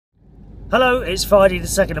Hello, it's Friday the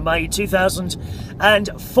 2nd of May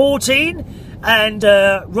 2014 and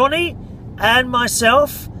Ronnie and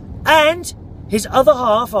myself and his other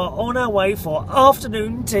half are on our way for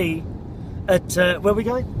afternoon tea at, where are we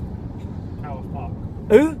going? Calworth Park.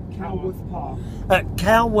 Who? Calworth Park. At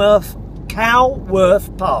Calworth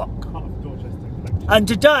Park. And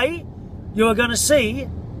today you are going to see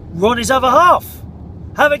Ronnie's other half.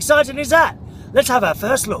 How exciting is that? Let's have our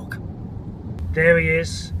first look. There he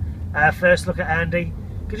is. Our first look at Andy.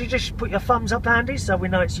 Could you just put your thumbs up, Andy, so we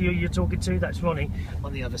know it's you you're talking to? That's Ronnie.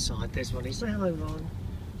 On the other side, there's Ronnie. Say hello, Ron.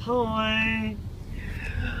 Hi.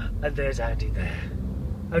 And there's Andy there.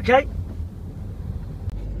 Okay?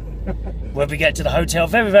 We'll be getting to the hotel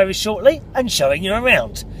very, very shortly and showing you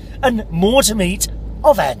around. And more to meet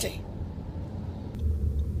of Andy.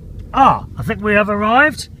 Ah, I think we have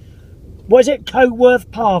arrived. Was it Calworth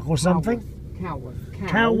Park or something?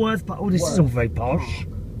 Calworth Park. Oh, this is all very posh.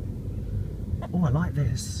 Oh, I like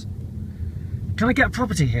this. Can I get a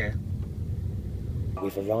property here?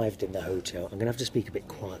 We've arrived in the hotel. I'm going to have to speak a bit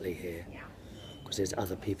quietly here because there's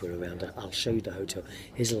other people around. I'll show you the hotel.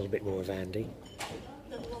 Here's a little bit more of Andy.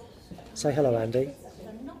 Say hello, Andy.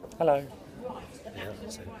 Hello. Yeah,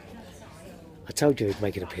 so I told you he'd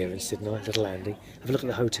make an appearance, didn't I, little Andy? Have a look at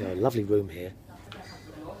the hotel. Lovely room here.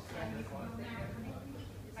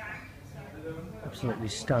 Absolutely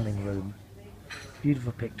stunning room.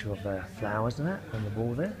 Beautiful picture of flowers and that on the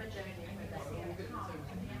wall there.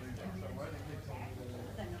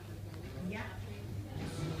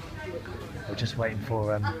 We're just waiting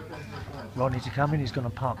for Ronnie to come in. He's going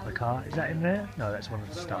to park the car. Is that in there? No, that's one of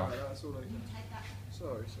the staff.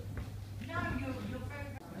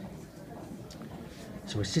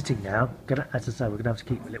 So we're sitting now. As I say, we're going to have to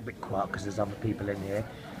keep a little bit quiet because there's other people in here.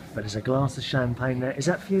 But there's a glass of champagne there. Is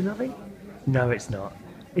that for you, lovey? No, it's not.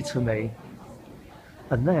 It's for me.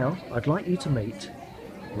 And now, I'd like you to meet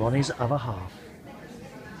Ronnie's other half.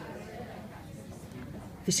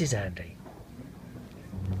 This is Andy.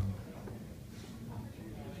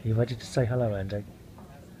 Are you ready to say hello, Andy?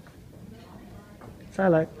 Say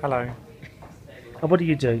hello. Hello. And what do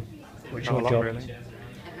you do? What's your job? Really.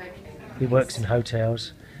 He works in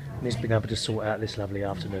hotels and he's been able to sort out this lovely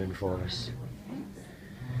afternoon for us.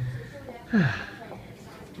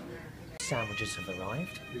 Sandwiches have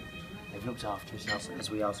arrived. They've looked after us as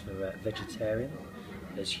we asked for vegetarian.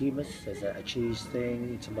 There's hummus, there's a cheese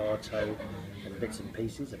thing, tomato and bits and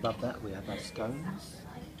pieces. Above that we have our scones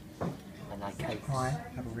and our cakes. Hi,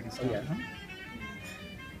 have a really good yeah.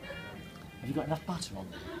 Have you got enough butter on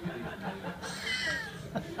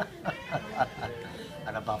there?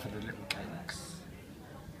 And above are the little cakes.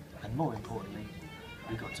 And more importantly,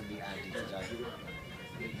 we got to meet Andy today.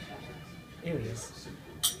 Here he is.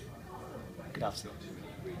 Good afternoon.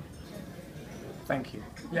 Thank you.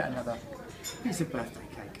 Yet another piece of birthday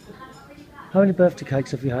cake. How many birthday cakes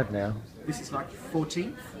have you had now? This is like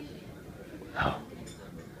 14th. Oh,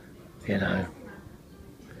 you know.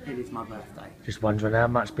 It is my birthday. Just wondering how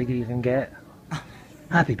much bigger you can get.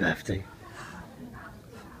 Happy birthday.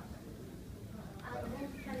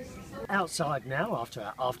 Outside now after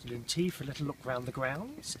our afternoon tea for a little look round the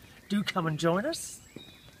grounds. Do come and join us.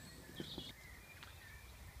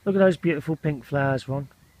 Look at those beautiful pink flowers, Ron.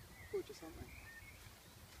 Gorgeous, aren't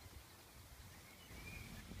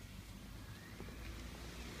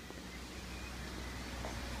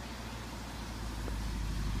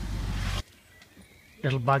they?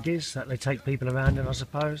 Little buggies that they take people around in, I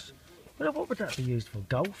suppose. But what would that be used for?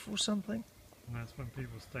 Golf or something? No, it's when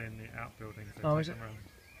people stay in the outbuildings. Oh, is it? Around.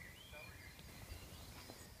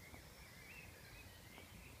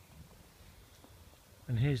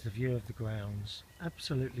 And here's the view of the grounds.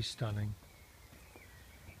 Absolutely stunning.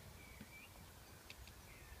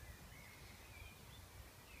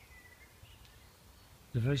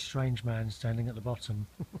 The very strange man standing at the bottom.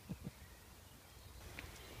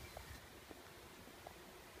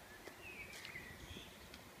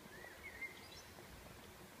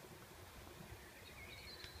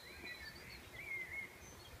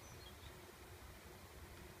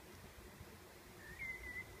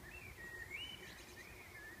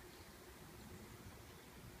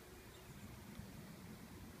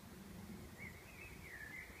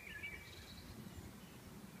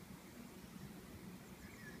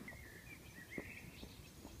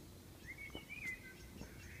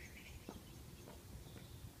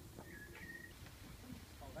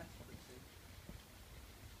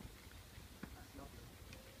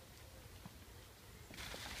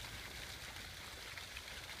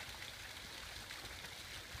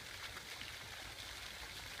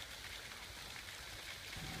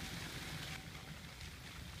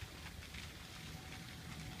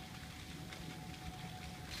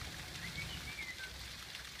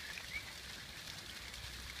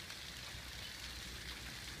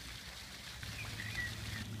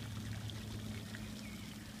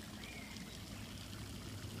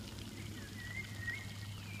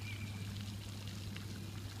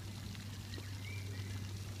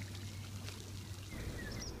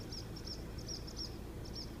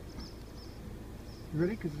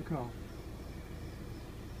 Really? Because of the car?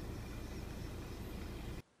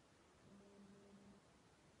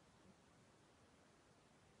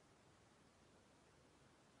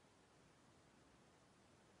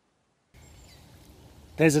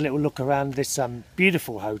 There's a little look around this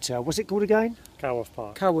beautiful hotel. What's it called again? Calworth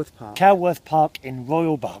Park. Calworth Park. Calworth Park in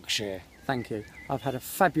Royal Berkshire. Thank you. I've had a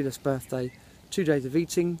fabulous birthday. 2 days of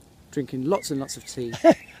eating, drinking lots and lots of tea.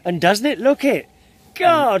 And doesn't it look it?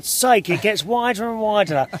 God's sake, it gets wider and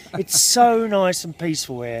wider. It's so nice and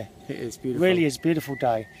peaceful here. It is beautiful. Really is a beautiful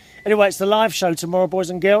day. Anyway, it's the live show tomorrow, boys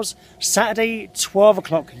and girls. Saturday, 12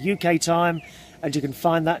 o'clock UK time. And you can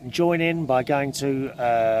find that and join in by going to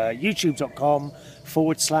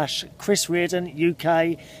youtube.com/Chris Reardon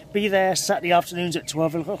UK. Be there Saturday afternoons at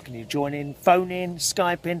 12 o'clock and you join in, phone in,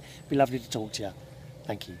 Skype in. It'd be lovely to talk to you.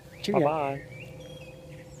 Thank you. Cheerio. Bye-bye.